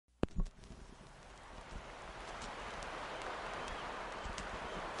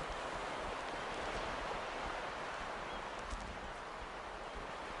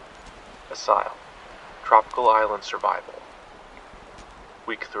Asyle, Tropical Island Survival.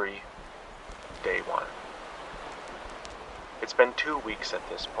 Week 3, Day 1. It's been 2 weeks at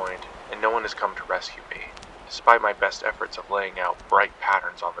this point, and no one has come to rescue me, despite my best efforts of laying out bright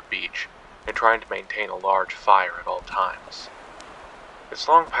patterns on the beach and trying to maintain a large fire at all times. It's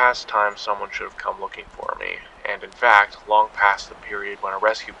long past time someone should have come looking for me, and in fact, long past the period when a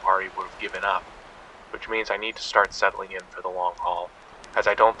rescue party would have given up, which means I need to start settling in for the long haul, as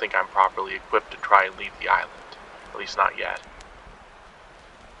I don't think I'm properly equipped to try and leave the island, at least not yet.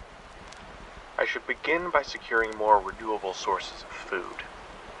 I should begin by securing more renewable sources of food.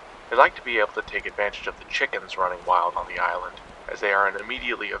 I'd like to be able to take advantage of the chickens running wild on the island, as they are an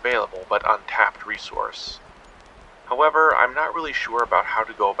immediately available but untapped resource. However, I'm not really sure about how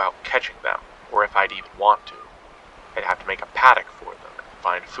to go about catching them, or if I'd even want to. I'd have to make a paddock for them and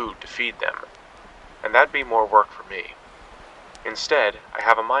find food to feed them, and that'd be more work for me. Instead, I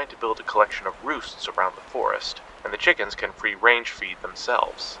have a mind to build a collection of roosts around the forest, and the chickens can free-range feed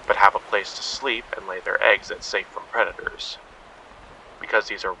themselves, but have a place to sleep and lay their eggs that's safe from predators. Because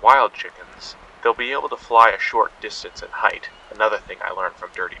these are wild chickens, they'll be able to fly a short distance in height, another thing I learned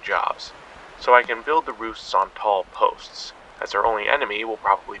from dirty jobs, so I can build the roosts on tall posts, as their only enemy will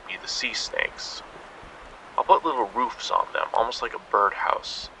probably be the sea snakes. I'll put little roofs on them, almost like a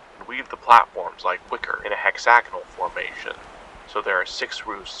birdhouse, and weave the platforms like wicker in a hexagonal formation, so there are 6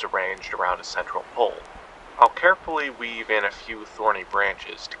 roosts arranged around a central pole. I'll carefully weave in a few thorny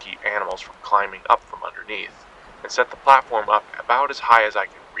branches to keep animals from climbing up from underneath, and set the platform up about as high as I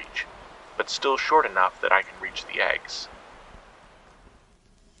can reach, but still short enough that I can reach the eggs.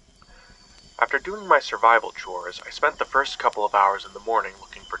 After doing my survival chores, I spent the first couple of hours in the morning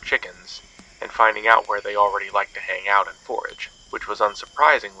looking for chickens, and finding out where they already like to hang out and forage, which was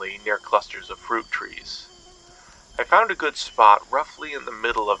unsurprisingly near clusters of fruit trees. I found a good spot roughly in the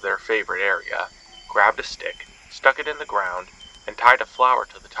middle of their favorite area, grabbed a stick, stuck it in the ground, and tied a flower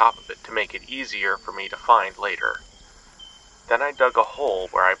to the top of it to make it easier for me to find later. Then I dug a hole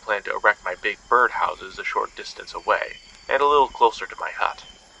where I planned to erect my big birdhouses a short distance away, and a little closer to my hut.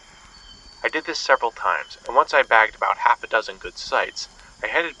 I did this several times, and once I bagged about half a dozen good sites, I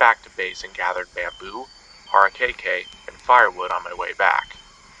headed back to base and gathered bamboo, harakeke, and firewood on my way back.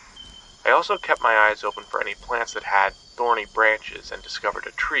 I also kept my eyes open for any plants that had thorny branches and discovered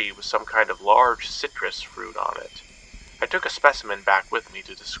a tree with some kind of large citrus fruit on it. I took a specimen back with me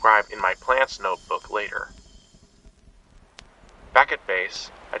to describe in my plants notebook later. Back at base,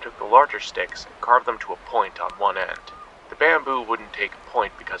 I took the larger sticks and carved them to a point on one end. The bamboo wouldn't take a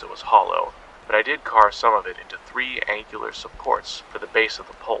point because it was hollow, but I did carve some of it into 3 angular supports for the base of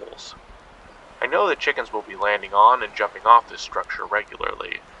the poles. I know that chickens will be landing on and jumping off this structure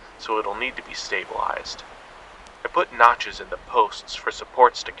regularly, so it'll need to be stabilized. I put notches in the posts for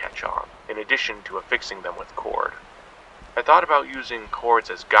supports to catch on, in addition to affixing them with cord. I thought about using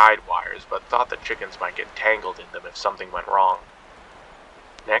cords as guide wires, but thought that chickens might get tangled in them if something went wrong.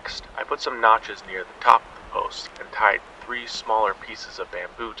 Next, I put some notches near the top of the post and tied 3 smaller pieces of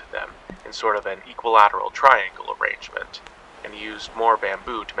bamboo to them in sort of an equilateral triangle arrangement, and used more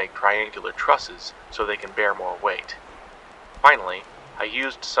bamboo to make triangular trusses so they can bear more weight. Finally, I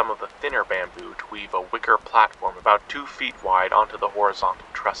used some of the thinner bamboo to weave a wicker platform about 2 feet wide onto the horizontal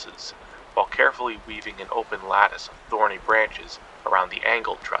trusses, while carefully weaving an open lattice of thorny branches around the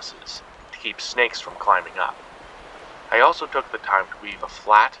angled trusses to keep snakes from climbing up. I also took the time to weave a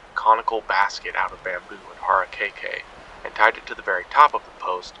flat, conical basket out of bamboo and harakeke, and tied it to the very top of the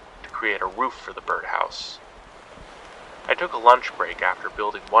post to create a roof for the birdhouse. I took a lunch break after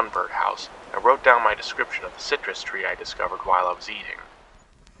building one birdhouse and wrote down my description of the citrus tree I discovered while I was eating.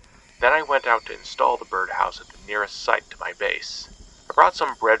 Then I went out to install the birdhouse at the nearest site to my base. I brought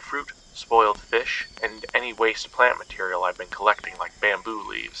some breadfruit, spoiled fish, and any waste plant material I've been collecting like bamboo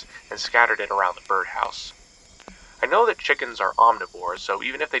leaves, and scattered it around the birdhouse. I know that chickens are omnivores, so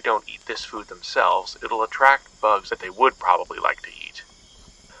even if they don't eat this food themselves, it'll attract bugs that they would probably like to eat.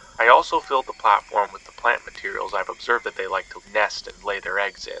 I also filled the platform with the plant materials I've observed that they like to nest and lay their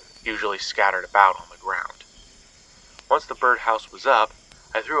eggs in, usually scattered about on the ground. Once the birdhouse was up,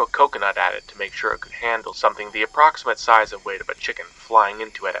 I threw a coconut at it to make sure it could handle something the approximate size and weight of a chicken flying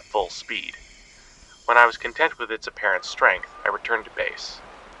into it at full speed. When I was content with its apparent strength, I returned to base.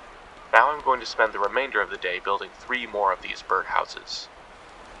 Now I'm going to spend the remainder of the day building 3 more of these birdhouses.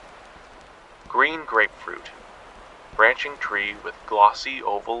 Green grapefruit. Branching tree with glossy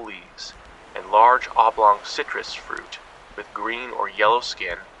oval leaves, and large oblong citrus fruit with green or yellow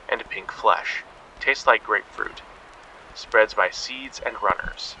skin and pink flesh. Tastes like grapefruit. Spreads by seeds and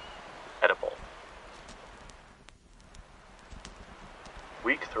runners. Edible.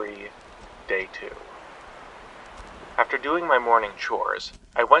 Week 3, Day 2. After doing my morning chores,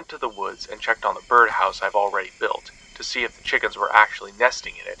 I went to the woods and checked on the birdhouse I've already built to see if the chickens were actually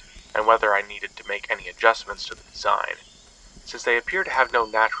nesting in it and whether I needed to make any adjustments to the design. Since they appear to have no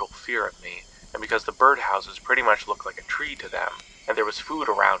natural fear of me, and because the birdhouses pretty much look like a tree to them, and there was food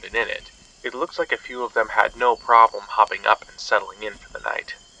around and in it, it looks like a few of them had no problem hopping up and settling in for the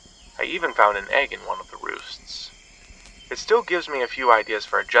night. I even found an egg in one of the roosts. It still gives me a few ideas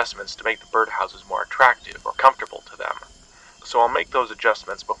for adjustments to make the birdhouses more attractive or comfortable to them, so I'll make those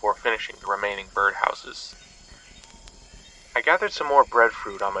adjustments before finishing the remaining birdhouses. I gathered some more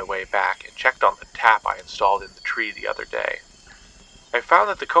breadfruit on my way back and checked on the tap I installed in the tree the other day. I found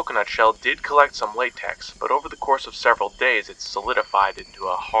that the coconut shell did collect some latex, but over the course of several days it solidified into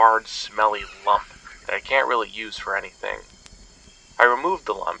a hard, smelly lump that I can't really use for anything. I removed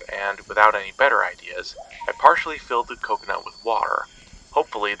the lump and, without any better ideas, I partially filled the coconut with water.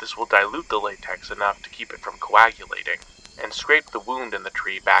 Hopefully this will dilute the latex enough to keep it from coagulating, and scrape the wound in the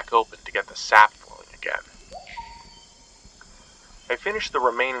tree back open to get the sap flowing again. I finished the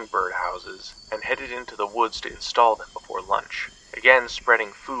remaining birdhouses and headed into the woods to install them before lunch, again spreading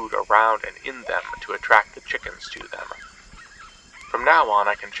food around and in them to attract the chickens to them. From now on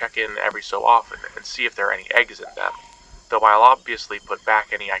I can check in every so often and see if there are any eggs in them, though I'll obviously put back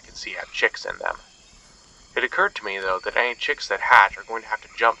any I can see have chicks in them. It occurred to me, though, that any chicks that hatch are going to have to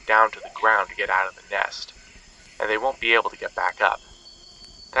jump down to the ground to get out of the nest, and they won't be able to get back up.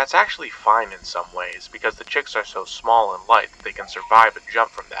 That's actually fine in some ways, because the chicks are so small and light that they can survive a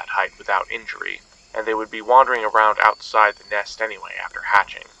jump from that height without injury, and they would be wandering around outside the nest anyway after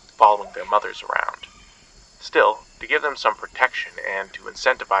hatching, following their mothers around. Still, to give them some protection and to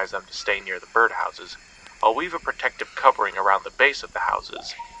incentivize them to stay near the birdhouses, I'll weave a protective covering around the base of the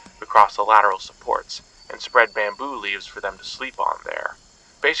houses, across the lateral supports, and spread bamboo leaves for them to sleep on there,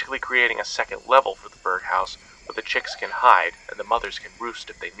 basically creating a second level for the birdhouse where the chicks can hide and the mothers can roost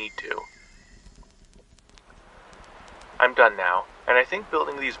if they need to. I'm done now, and I think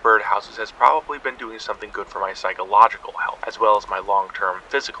building these birdhouses has probably been doing something good for my psychological health, as well as my long-term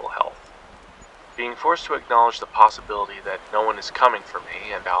physical health. Being forced to acknowledge the possibility that no one is coming for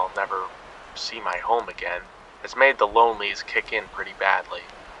me and I'll never see my home again has made the lonelies kick in pretty badly.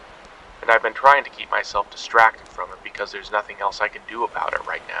 And I've been trying to keep myself distracted from it because there's nothing else I can do about it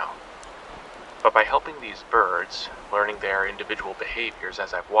right now. But by helping these birds, learning their individual behaviors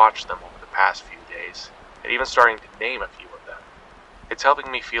as I've watched them over the past few days, and even starting to name a few of them, it's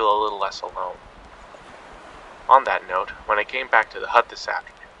helping me feel a little less alone. On that note, when I came back to the hut this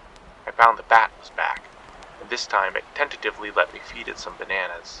afternoon, I found the bat was back, and this time it tentatively let me feed it some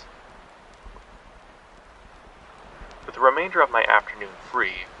bananas. With the remainder of my afternoon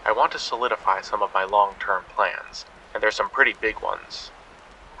free, I want to solidify some of my long-term plans, and there's some pretty big ones.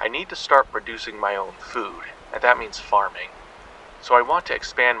 I need to start producing my own food, and that means farming. So I want to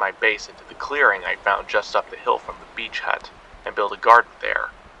expand my base into the clearing I found just up the hill from the beach hut, and build a garden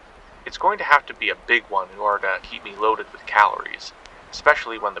there. It's going to have to be a big one in order to keep me loaded with calories,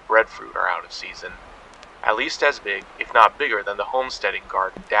 especially when the breadfruit are out of season. At least as big, if not bigger, than the homesteading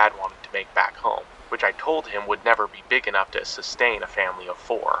garden Dad wanted to make back home, which I told him would never be big enough to sustain a family of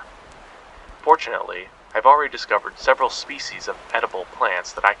 4. Fortunately, I've already discovered several species of edible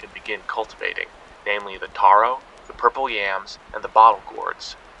plants that I can begin cultivating, namely the taro, the purple yams, and the bottle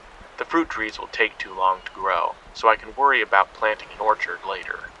gourds. The fruit trees will take too long to grow, so I can worry about planting an orchard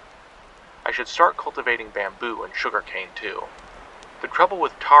later. I should start cultivating bamboo and sugarcane too. The trouble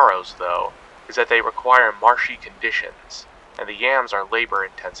with taros, though, is that they require marshy conditions, and the yams are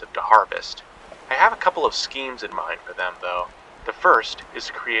labor-intensive to harvest. I have a couple of schemes in mind for them, though. The first is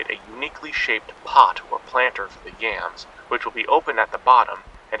to create a uniquely shaped pot or planter for the yams, which will be open at the bottom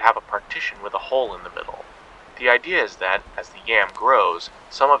and have a partition with a hole in the middle. The idea is that, as the yam grows,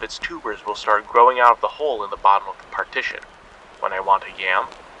 some of its tubers will start growing out of the hole in the bottom of the partition. When I want a yam,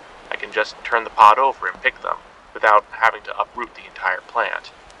 I can just turn the pot over and pick them, without having to uproot the entire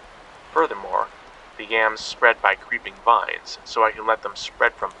plant. Furthermore, the yams spread by creeping vines, so I can let them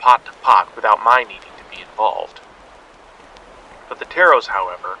spread from pot to pot without my needing to be involved. For the taros,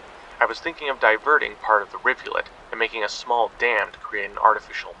 however, I was thinking of diverting part of the rivulet and making a small dam to create an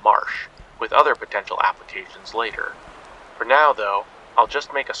artificial marsh, with other potential applications later. For now, though, I'll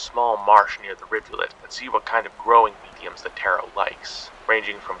just make a small marsh near the rivulet and see what kind of growing mediums the taro likes,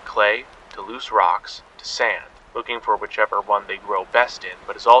 ranging from clay to loose rocks to sand, looking for whichever one they grow best in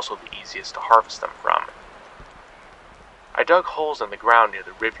but is also the easiest to harvest them from. I dug holes in the ground near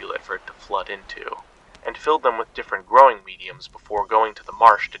the rivulet for it to flood into, and filled them with different growing mediums before going to the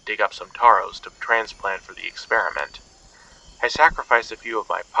marsh to dig up some taros to transplant for the experiment. I sacrificed a few of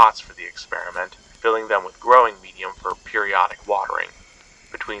my pots for the experiment, filling them with growing medium for periodic watering.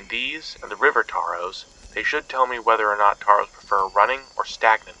 Between these and the river taros, they should tell me whether or not taros prefer running or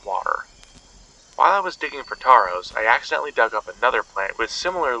stagnant water. While I was digging for taros, I accidentally dug up another plant with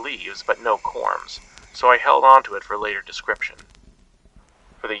similar leaves but no corms, so I held on to it for later description.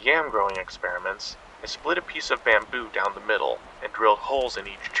 For the yam growing experiments, I split a piece of bamboo down the middle and drilled holes in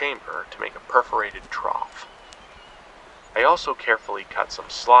each chamber to make a perforated trough. I also carefully cut some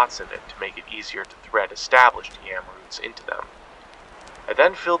slots in it to make it easier to thread established yam roots into them. I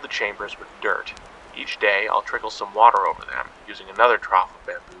then filled the chambers with dirt. Each day I'll trickle some water over them, using another trough of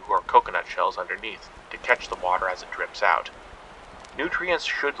bamboo or coconut shells underneath to catch the water as it drips out. Nutrients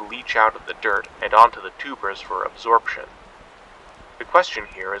should leach out of the dirt and onto the tubers for absorption. The question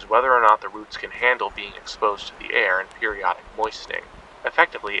here is whether or not the roots can handle being exposed to the air and periodic moistening,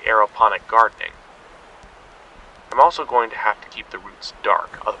 effectively aeroponic gardening. I'm also going to have to keep the roots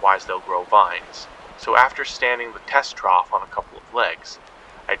dark, otherwise they'll grow vines. So after standing the test trough on a couple of legs,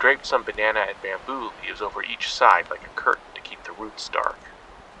 I draped some banana and bamboo leaves over each side like a curtain to keep the roots dark.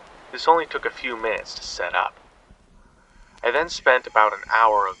 This only took a few minutes to set up. I then spent about an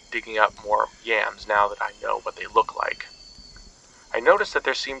hour of digging up more yams now that I know what they look like. I noticed that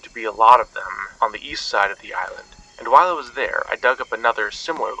there seemed to be a lot of them on the east side of the island, and while I was there, I dug up another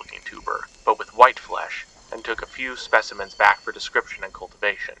similar looking tuber, but with white flesh, and took a few specimens back for description and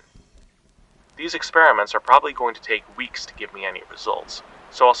cultivation. These experiments are probably going to take weeks to give me any results,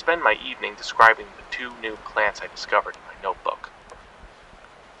 so I'll spend my evening describing the 2 new plants I discovered in my notebook.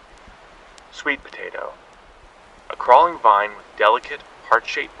 Sweet potato. A crawling vine with delicate,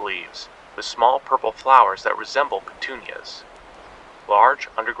 heart-shaped leaves, with small purple flowers that resemble petunias. Large,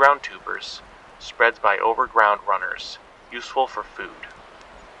 underground tubers, spreads by overground runners, useful for food.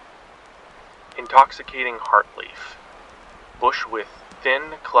 Intoxicating heartleaf. Bush with thin,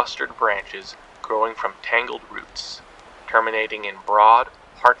 clustered branches growing from tangled roots, terminating in broad,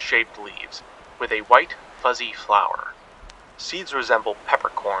 heart-shaped leaves, with a white, fuzzy flower. Seeds resemble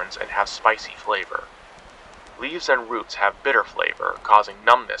peppercorns and have spicy flavor. Leaves and roots have bitter flavor, causing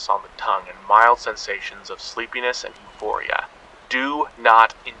numbness on the tongue and mild sensations of sleepiness and euphoria. Do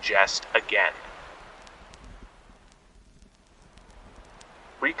not ingest again.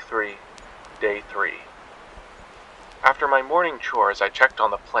 Week 3, Day 3. After my morning chores, I checked on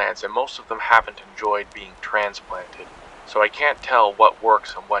the plants, and most of them haven't enjoyed being transplanted, so I can't tell what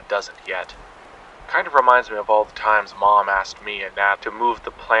works and what doesn't yet. Kind of reminds me of all the times Mom asked me and Nat to move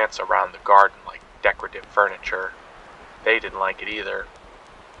the plants around the garden like decorative furniture. They didn't like it either.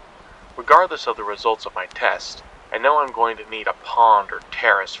 Regardless of the results of my test, I know I'm going to need a pond or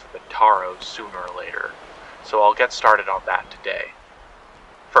terrace for the taros sooner or later, so I'll get started on that today.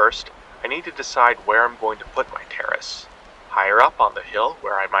 First, I need to decide where I'm going to put my terrace. Higher up on the hill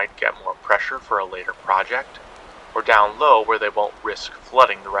where I might get more pressure for a later project, or down low where they won't risk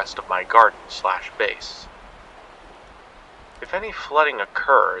flooding the rest of my garden/base. If any flooding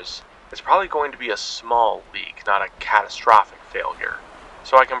occurs, it's probably going to be a small leak, not a catastrophic failure,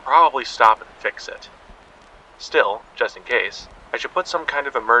 so I can probably stop and fix it. Still, just in case, I should put some kind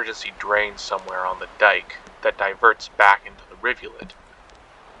of emergency drain somewhere on the dike that diverts back into the rivulet.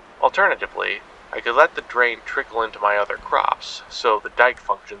 Alternatively, I could let the drain trickle into my other crops, so the dike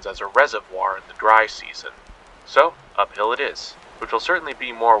functions as a reservoir in the dry season. So, uphill it is, which will certainly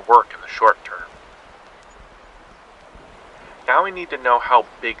be more work in the short term. Now we need to know how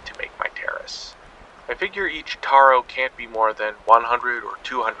big to make my terrace. I figure each taro can't be more than 100 or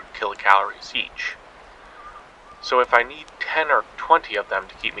 200 kilocalories each. So if I need 10 or 20 of them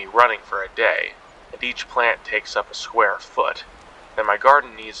to keep me running for a day, and each plant takes up a square foot, then my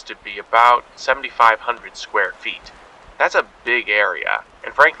garden needs to be about 7,500 square feet. That's a big area,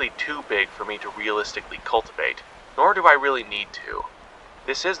 and frankly too big for me to realistically cultivate, nor do I really need to.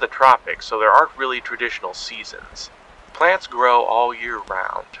 This is the tropics, so there aren't really traditional seasons. Plants grow all year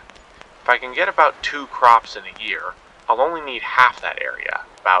round. If I can get about 2 crops in a year, I'll only need half that area,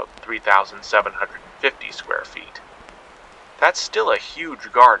 about 3,750 square feet. That's still a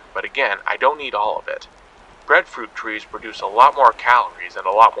huge garden, but again, I don't need all of it. Breadfruit trees produce a lot more calories and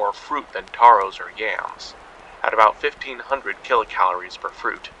a lot more fruit than taros or yams, at about 1,500 kilocalories per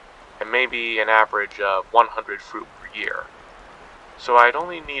fruit, and maybe an average of 100 fruit per year. So I'd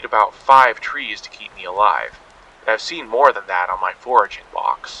only need about 5 trees to keep me alive, and I've seen more than that on my foraging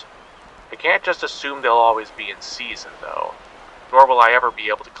walks. I can't just assume they'll always be in season, though, nor will I ever be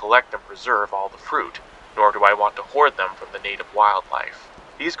able to collect and preserve all the fruit, nor do I want to hoard them from the native wildlife.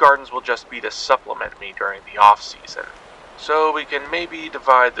 These gardens will just be to supplement me during the off-season, so we can maybe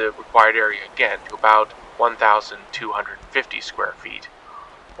divide the required area again to about 1,250 square feet,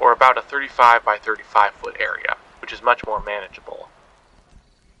 or about a 35 by 35 foot area, which is much more manageable.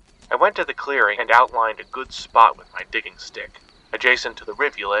 I went to the clearing and outlined a good spot with my digging stick, adjacent to the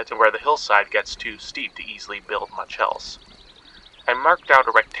rivulet and where the hillside gets too steep to easily build much else. I marked out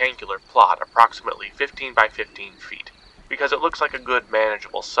a rectangular plot approximately 15 by 15 feet, because it looks like a good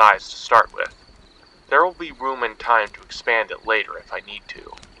manageable size to start with. There will be room and time to expand it later if I need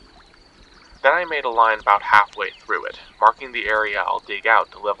to. Then I made a line about halfway through it, marking the area I'll dig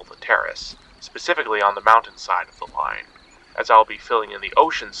out to level the terrace, specifically on the mountain side of the line, as I'll be filling in the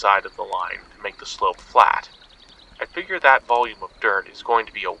ocean side of the line to make the slope flat. I figure that volume of dirt is going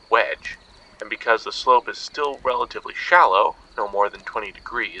to be a wedge, and because the slope is still relatively shallow, no more than 20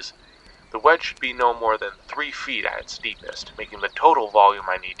 degrees, the wedge should be no more than 3 feet at its deepest, making the total volume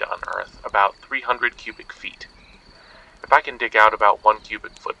I need to unearth about 300 cubic feet. If I can dig out about 1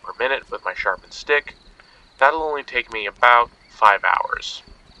 cubic foot per minute with my sharpened stick, that'll only take me about 5 hours.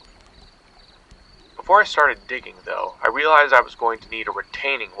 Before I started digging, though, I realized I was going to need a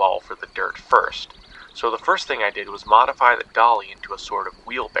retaining wall for the dirt first, so the first thing I did was modify the dolly into a sort of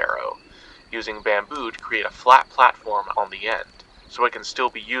wheelbarrow, using bamboo to create a flat platform on the end, so it can still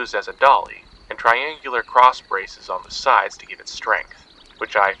be used as a dolly, and triangular cross braces on the sides to give it strength,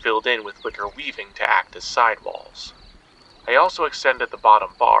 which I filled in with wicker weaving to act as sidewalls. I also extended the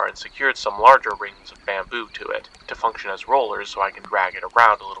bottom bar and secured some larger rings of bamboo to it, to function as rollers so I can drag it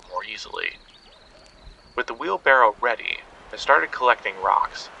around a little more easily. With the wheelbarrow ready, I started collecting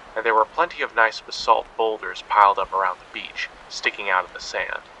rocks, and there were plenty of nice basalt boulders piled up around the beach, sticking out of the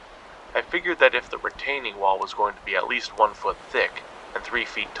sand. I figured that if the retaining wall was going to be at least 1 foot thick and 3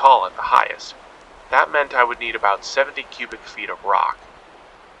 feet tall at the highest, that meant I would need about 70 cubic feet of rock.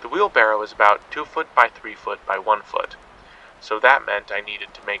 The wheelbarrow is about 2 foot by 3 foot by 1 foot, so that meant I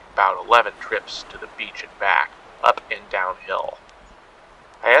needed to make about 11 trips to the beach and back, up and downhill.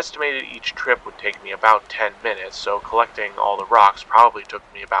 I estimated each trip would take me about 10 minutes, so collecting all the rocks probably took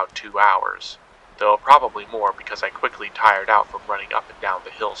me about 2 hours, though probably more because I quickly tired out from running up and down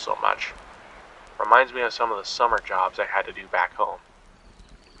the hill so much. Reminds me of some of the summer jobs I had to do back home.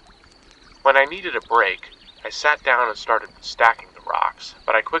 When I needed a break, I sat down and started stacking the rocks,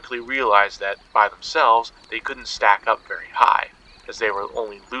 but I quickly realized that, by themselves, they couldn't stack up very high, as they were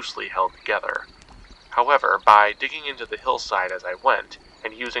only loosely held together. However, by digging into the hillside as I went,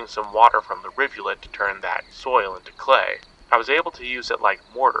 and using some water from the rivulet to turn that soil into clay, I was able to use it like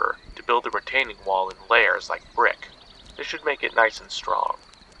mortar to build the retaining wall in layers like brick. This should make it nice and strong.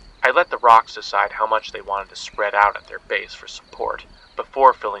 I let the rocks decide how much they wanted to spread out at their base for support,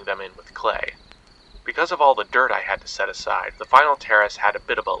 before filling them in with clay. Because of all the dirt I had to set aside, the final terrace had a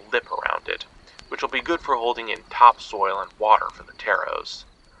bit of a lip around it, which will be good for holding in topsoil and water for the taros.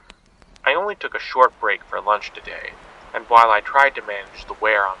 I only took a short break for lunch today, and while I tried to manage the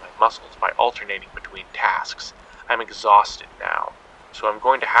wear on my muscles by alternating between tasks, I'm exhausted now, so I'm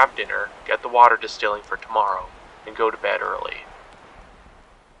going to have dinner, get the water distilling for tomorrow, and go to bed early.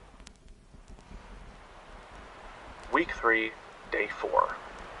 Week 3, Day 4.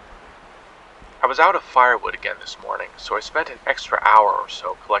 I was out of firewood again this morning, so I spent an extra hour or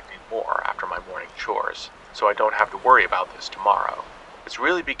so collecting more after my morning chores, so I don't have to worry about this tomorrow. It's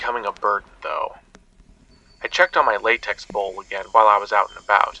really becoming a burden, though. I checked on my latex bowl again while I was out and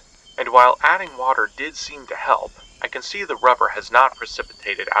about, and while adding water did seem to help, I can see the rubber has not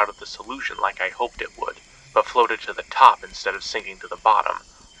precipitated out of the solution like I hoped it would, but floated to the top instead of sinking to the bottom,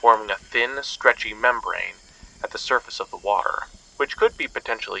 forming a thin, stretchy membrane at the surface of the water, which could be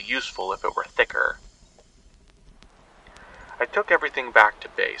potentially useful if it were thicker. I took everything back to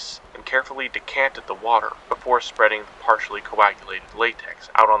base and carefully decanted the water before spreading the partially coagulated latex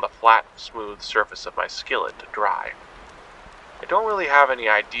out on the flat, smooth surface of my skillet to dry. I don't really have any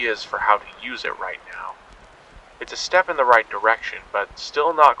ideas for how to use it right now. It's a step in the right direction, but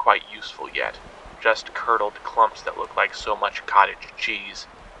still not quite useful yet. Just curdled clumps that look like so much cottage cheese.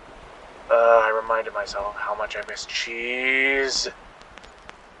 I reminded myself how much I miss cheese.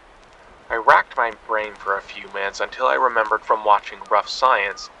 I racked my brain for a few minutes until I remembered from watching Rough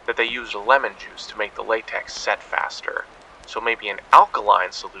Science that they used lemon juice to make the latex set faster, so maybe an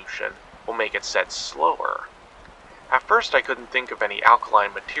alkaline solution will make it set slower. At first I couldn't think of any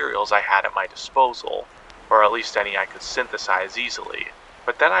alkaline materials I had at my disposal, or at least any I could synthesize easily,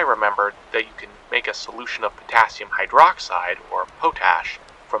 but then I remembered that you can make a solution of potassium hydroxide, or potash,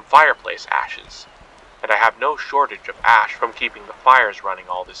 from fireplace ashes, and I have no shortage of ash from keeping the fires running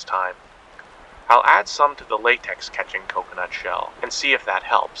all this time. I'll add some to the latex-catching coconut shell and see if that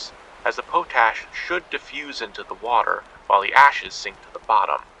helps, as the potash should diffuse into the water while the ashes sink to the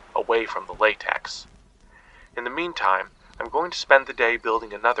bottom, away from the latex. In the meantime, I'm going to spend the day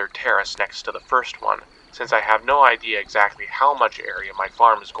building another terrace next to the first one, since I have no idea exactly how much area my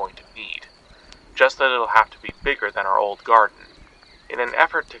farm is going to need. Just that it'll have to be bigger than our old garden. In an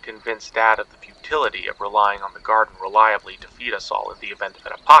effort to convince Dad of the futility of relying on the garden reliably to feed us all in the event of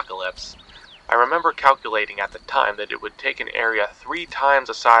an apocalypse, I remember calculating at the time that it would take an area 3 times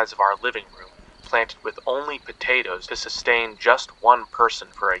the size of our living room, planted with only potatoes, to sustain just one person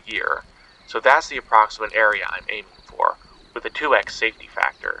for a year. So that's the approximate area I'm aiming for, with a 2x safety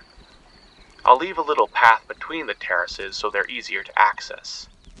factor. I'll leave a little path between the terraces so they're easier to access.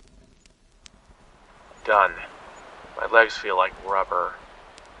 Done. My legs feel like rubber.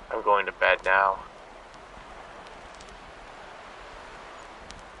 I'm going to bed now.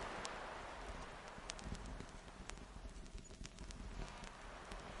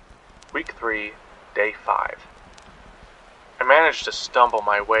 Week 3, Day 5. I managed to stumble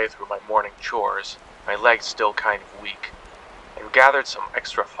my way through my morning chores, my legs still kind of weak, and gathered some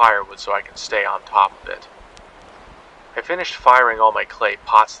extra firewood so I can stay on top of it. I finished firing all my clay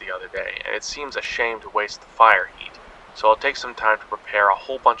pots the other day, and it seems a shame to waste the fire heat, so I'll take some time to prepare a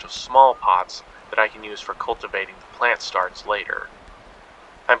whole bunch of small pots that I can use for cultivating the plant starts later.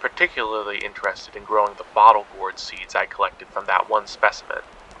 I'm particularly interested in growing the bottle gourd seeds I collected from that one specimen.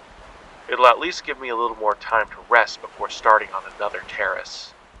 It'll at least give me a little more time to rest before starting on another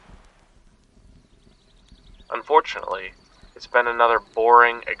terrace. Unfortunately, it's been another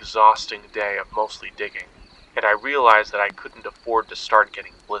boring, exhausting day of mostly digging, and I realized that I couldn't afford to start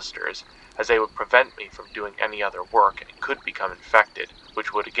getting blisters, as they would prevent me from doing any other work and could become infected,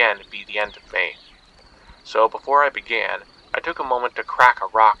 which would again be the end of me. So before I began, I took a moment to crack a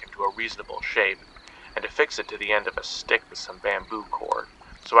rock into a reasonable shape, and to fix it to the end of a stick with some bamboo cord,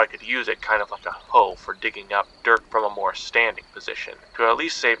 so I could use it kind of like a hoe for digging up dirt from a more standing position, to at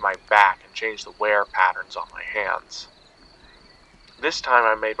least save my back and change the wear patterns on my hands. This time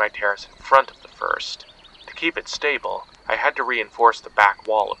I made my terrace in front of the first. To keep it stable, I had to reinforce the back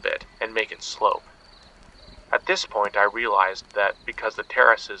wall a bit and make it slope. At this point I realized that because the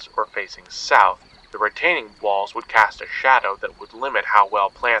terraces were facing south, the retaining walls would cast a shadow that would limit how well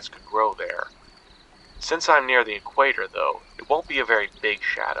plants could grow there. Since I'm near the equator though, it won't be a very big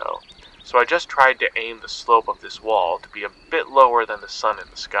shadow, so I just tried to aim the slope of this wall to be a bit lower than the sun in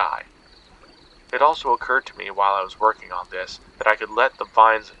the sky. It also occurred to me while I was working on this that I could let the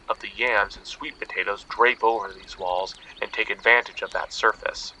vines of the yams and sweet potatoes drape over these walls and take advantage of that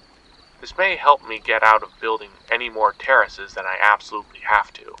surface. This may help me get out of building any more terraces than I absolutely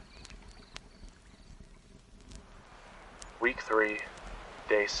have to. Week 3,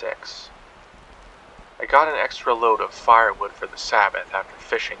 Day 6. I got an extra load of firewood for the Sabbath after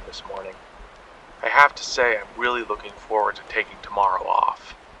fishing this morning. I have to say I'm really looking forward to taking tomorrow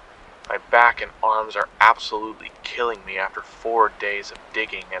off. My back and arms are absolutely killing me after 4 days of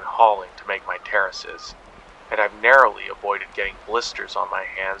digging and hauling to make my terraces, and I've narrowly avoided getting blisters on my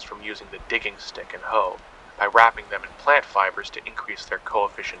hands from using the digging stick and hoe by wrapping them in plant fibers to increase their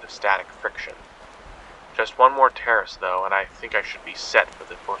coefficient of static friction. Just one more terrace though, and I think I should be set for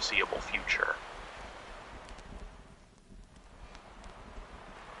the foreseeable future.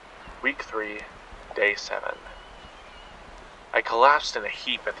 Week 3, Day 7. I collapsed in a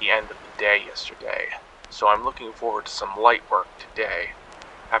heap at the end of the day yesterday, so I'm looking forward to some light work today.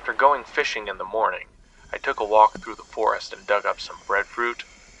 After going fishing in the morning, I took a walk through the forest and dug up some breadfruit,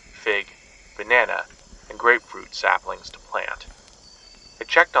 fig, banana, and grapefruit saplings to plant. I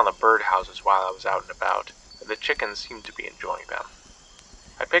checked on the birdhouses while I was out and about, and the chickens seemed to be enjoying them.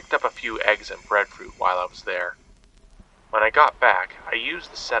 I picked up a few eggs and breadfruit while I was there. When I got back, I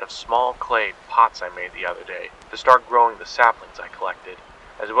used the set of small clay pots I made the other day to start growing the saplings I collected,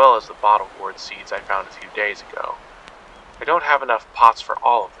 as well as the bottle gourd seeds I found a few days ago. I don't have enough pots for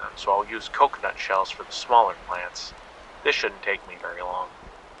all of them, so I'll use coconut shells for the smaller plants. This shouldn't take me very long.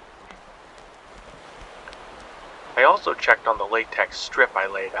 I also checked on the latex strip I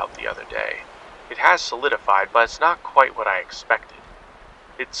laid out the other day. It has solidified, but it's not quite what I expected.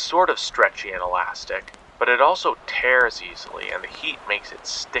 It's sort of stretchy and elastic, but it also tears easily and the heat makes it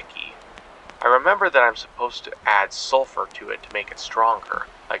sticky. I remember that I'm supposed to add sulfur to it to make it stronger,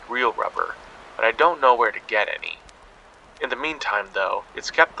 like real rubber, but I don't know where to get any. In the meantime though,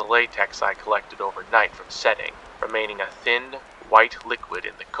 it's kept the latex I collected overnight from setting, remaining a thin, white liquid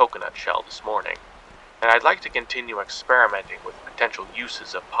in the coconut shell this morning. And I'd like to continue experimenting with potential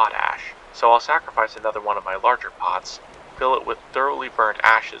uses of potash, so I'll sacrifice another one of my larger pots, fill it with thoroughly burnt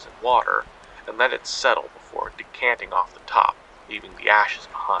ashes and water, and let it settle before decanting off the top, leaving the ashes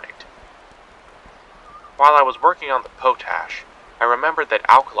behind. While I was working on the potash, I remembered that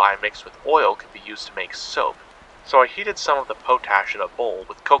alkali mixed with oil could be used to make soap, so I heated some of the potash in a bowl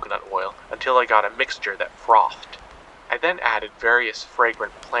with coconut oil until I got a mixture that frothed. I then added various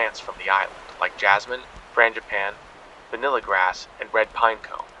fragrant plants from the island, like jasmine, frangipane, vanilla grass, and red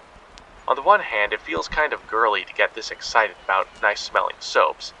pinecone. On the one hand, it feels kind of girly to get this excited about nice-smelling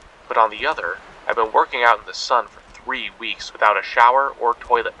soaps, but on the other, I've been working out in the sun for 3 weeks without a shower or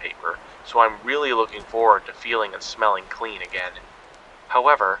toilet paper, so I'm really looking forward to feeling and smelling clean again.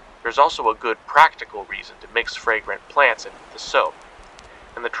 However, there's also a good practical reason to mix fragrant plants in with the soap.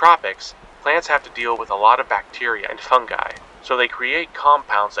 In the tropics, plants have to deal with a lot of bacteria and fungi, so they create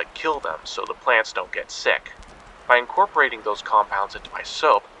compounds that kill them so the plants don't get sick. By incorporating those compounds into my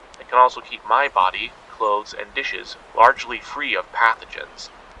soap, I can also keep my body, clothes, and dishes largely free of pathogens,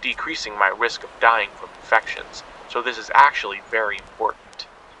 decreasing my risk of dying from infections, so this is actually very important.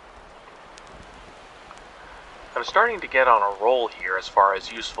 I'm starting to get on a roll here as far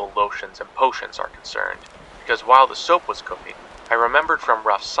as useful lotions and potions are concerned, because while the soap was cooking, I remembered from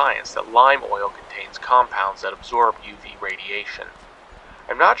rough science that lime oil contains compounds that absorb UV radiation.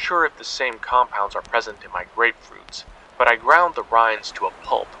 I'm not sure if the same compounds are present in my grapefruits, but I ground the rinds to a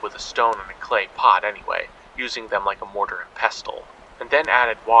pulp with a stone and a clay pot anyway, using them like a mortar and pestle, and then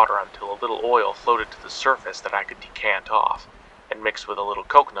added water until a little oil floated to the surface that I could decant off, and mixed with a little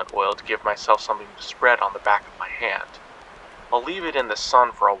coconut oil to give myself something to spread on the back of my hand. I'll leave it in the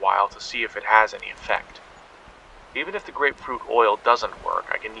sun for a while to see if it has any effect. Even if the grapefruit oil doesn't work,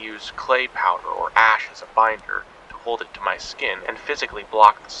 I can use clay powder or ash as a binder to hold it to my skin and physically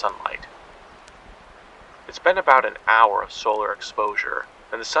block the sunlight. It's been about an hour of solar exposure,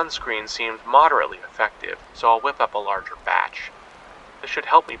 and the sunscreen seemed moderately effective, so I'll whip up a larger batch. This should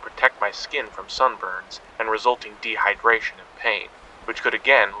help me protect my skin from sunburns and resulting dehydration and pain, which could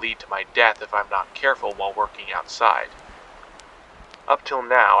again lead to my death if I'm not careful while working outside. Up till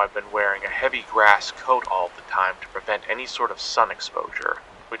now, I've been wearing a heavy grass coat all the time to prevent any sort of sun exposure,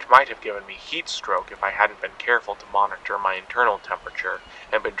 which might have given me heat stroke if I hadn't been careful to monitor my internal temperature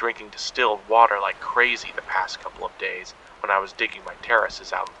and been drinking distilled water like crazy the past couple of days when I was digging my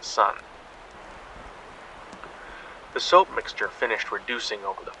terraces out in the sun. The soap mixture finished reducing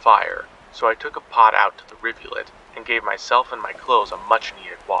over the fire, so I took a pot out to the rivulet and gave myself and my clothes a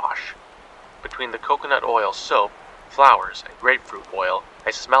much-needed wash. Between the coconut oil soap, flowers, and grapefruit oil,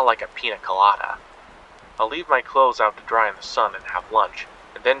 I smell like a pina colada. I'll leave my clothes out to dry in the sun and have lunch,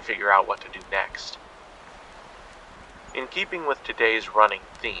 and then figure out what to do next. In keeping with today's running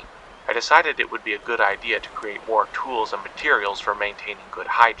theme, I decided it would be a good idea to create more tools and materials for maintaining good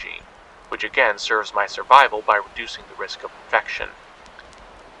hygiene, which again serves my survival by reducing the risk of infection.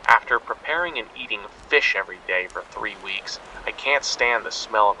 After preparing and eating fish every day for 3 weeks, I can't stand the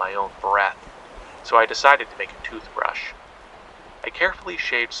smell of my own breath, so I decided to make a toothbrush. I carefully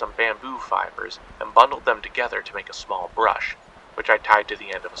shaved some bamboo fibers and bundled them together to make a small brush, which I tied to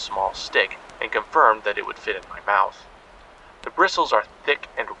the end of a small stick and confirmed that it would fit in my mouth. The bristles are thick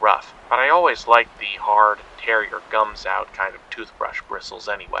and rough, but I always liked the hard, tear your gums out kind of toothbrush bristles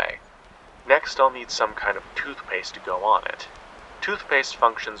anyway. Next, I'll need some kind of toothpaste to go on it. Toothpaste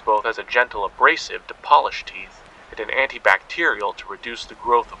functions both as a gentle abrasive to polish teeth and an antibacterial to reduce the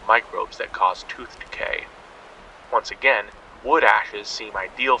growth of microbes that cause tooth decay. Once again, wood ashes seem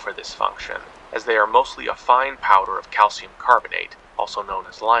ideal for this function, as they are mostly a fine powder of calcium carbonate, also known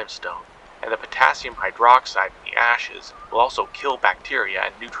as limestone, and the potassium hydroxide in the ashes will also kill bacteria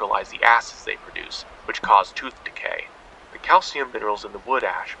and neutralize the acids they produce, which cause tooth decay. The calcium minerals in the wood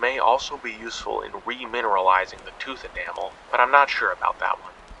ash may also be useful in remineralizing the tooth enamel, but I'm not sure about that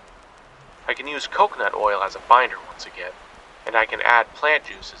one. I can use coconut oil as a binder once again, and I can add plant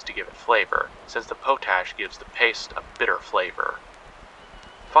juices to give it flavor, since the potash gives the paste a bitter flavor.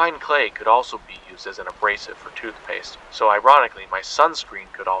 Fine clay could also be used as an abrasive for toothpaste, so ironically my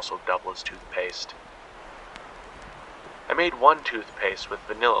sunscreen could also double as toothpaste. I made one toothpaste with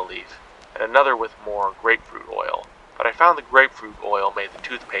vanilla leaf, and another with more grapefruit oil, but I found the grapefruit oil made the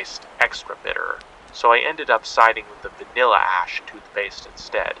toothpaste extra bitter, so I ended up siding with the vanilla ash toothpaste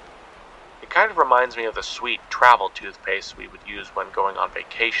instead. It kind of reminds me of the sweet travel toothpaste we would use when going on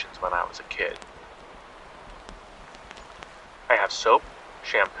vacations when I was a kid. I have soap,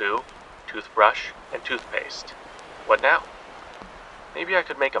 shampoo, toothbrush, and toothpaste. What now? Maybe I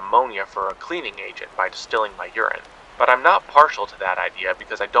could make ammonia for a cleaning agent by distilling my urine, but I'm not partial to that idea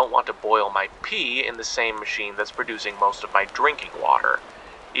because I don't want to boil my pee in the same machine that's producing most of my drinking water,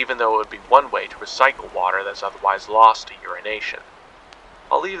 even though it would be one way to recycle water that's otherwise lost to urination.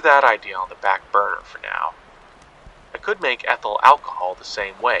 I'll leave that idea on the back burner for now. I could make ethyl alcohol the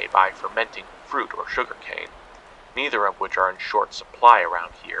same way by fermenting fruit or sugarcane. neither of which are in short supply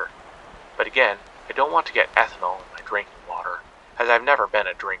around here. But again, I don't want to get ethanol in my drinking water, as I've never been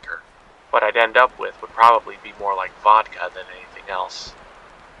a drinker. What I'd end up with would probably be more like vodka than anything else.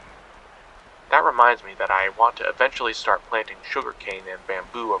 That reminds me that I want to eventually start planting sugarcane and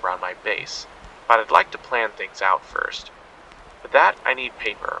bamboo around my base, but I'd like to plan things out first. For that, I need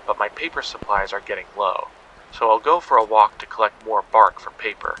paper, but my paper supplies are getting low, so I'll go for a walk to collect more bark for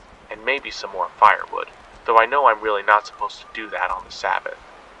paper, and maybe some more firewood, though I know I'm really not supposed to do that on the Sabbath.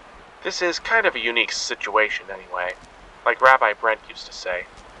 This is kind of a unique situation anyway. Like Rabbi Brent used to say,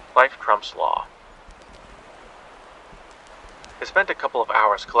 life trumps law. I spent a couple of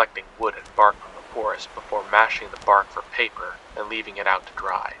hours collecting wood and bark from the forest before mashing the bark for paper and leaving it out to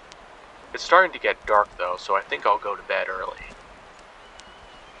dry. It's starting to get dark though, so I think I'll go to bed early.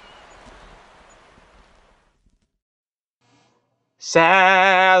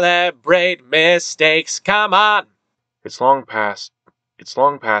 Celebrate mistakes, come on! It's long past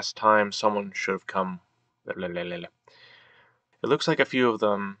time someone should have come. It looks like a few of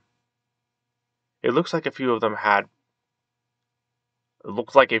them had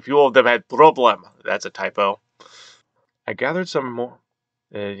problem. That's a typo. I gathered some more.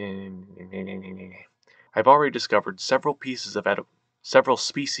 I've already discovered several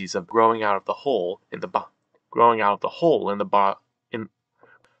species of growing out of the hole in the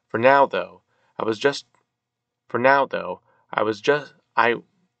For now though, I was just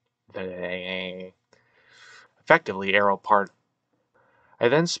effectively aeropart. I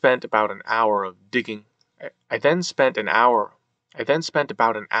then spent about an hour out digging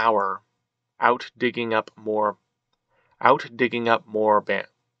up more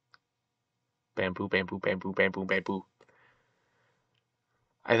bamboo.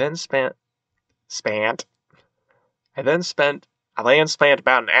 I then spent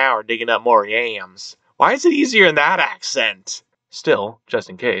about an hour digging up more yams. Why is it easier in that accent? Still, just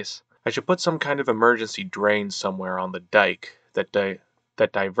in case, I should put some kind of emergency drain somewhere on the dike that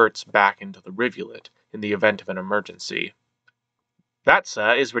diverts back into the rivulet in the event of an emergency. That,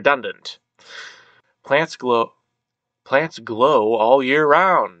 sir, is redundant. Plants glow all year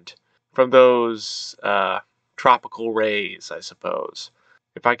round from those tropical rays, I suppose.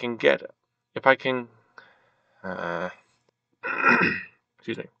 Excuse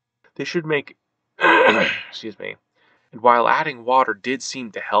me. They should make excuse me. And while adding water did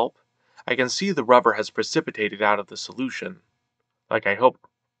seem to help, I can see the rubber has precipitated out of the solution. Like I hope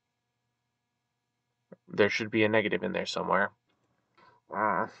there should be a negative in there somewhere.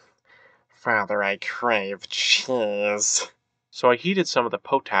 Father, I crave cheese. So I heated some of the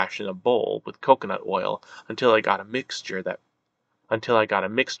potash in a bowl with coconut oil until I got a mixture that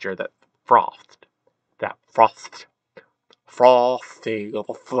frothed. Frothy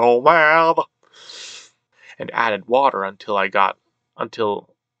little man. And added water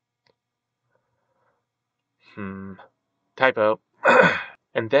typo.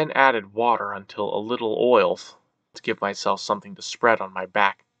 And then added water until a little oil to give myself something to spread on my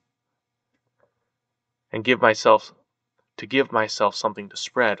back. And give myself something to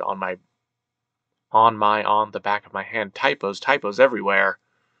spread on the back of my hand. Typos everywhere.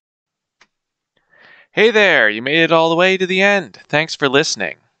 Hey there, you made it all the way to the end. Thanks for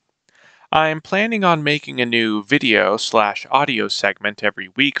listening. I'm planning on making a new video/audio segment every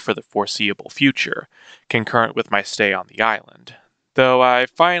week for the foreseeable future, concurrent with my stay on the island. Though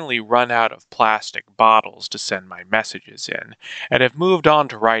I've finally run out of plastic bottles to send my messages in, and have moved on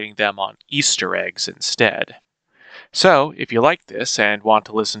to writing them on Easter eggs instead. So, if you like this and want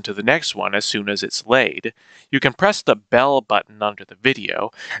to listen to the next one as soon as it's laid, you can press the bell button under the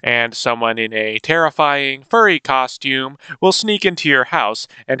video, and someone in a terrifying furry costume will sneak into your house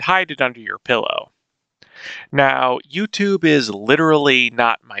and hide it under your pillow. Now, YouTube is literally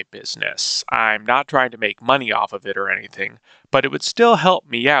not my business. I'm not trying to make money off of it or anything, but it would still help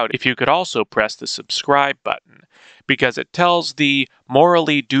me out if you could also press the subscribe button, because it tells the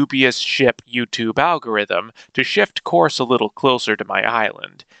morally dubious ship YouTube algorithm to shift course a little closer to my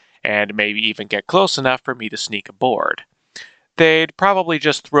island, and maybe even get close enough for me to sneak aboard. They'd probably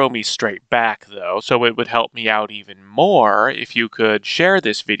just throw me straight back, though, so it would help me out even more if you could share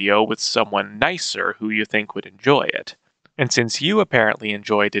this video with someone nicer who you think would enjoy it. And since you apparently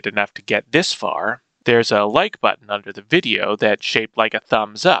enjoyed it enough to get this far, there's a like button under the video that's shaped like a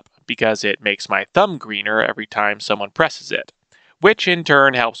thumbs up, because it makes my thumb greener every time someone presses it, which in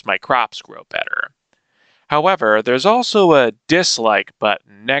turn helps my crops grow better. However, there's also a dislike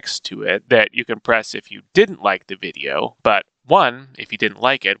button next to it that you can press if you didn't like the video, but 1, if you didn't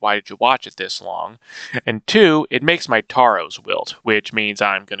like it, why did you watch it this long? And 2, it makes my taros wilt, which means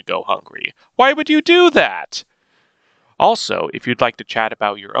I'm gonna go hungry. Why would you do that? Also, if you'd like to chat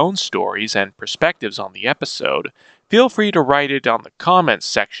about your own stories and perspectives on the episode, feel free to write it on the comments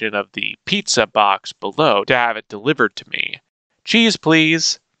section of the pizza box below to have it delivered to me. Cheese,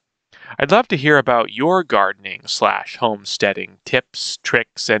 please! I'd love to hear about your gardening/homesteading tips,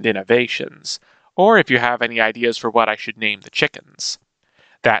 tricks, and innovations, or if you have any ideas for what I should name the chickens.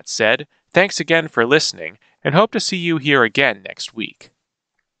 That said, thanks again for listening, and hope to see you here again next week.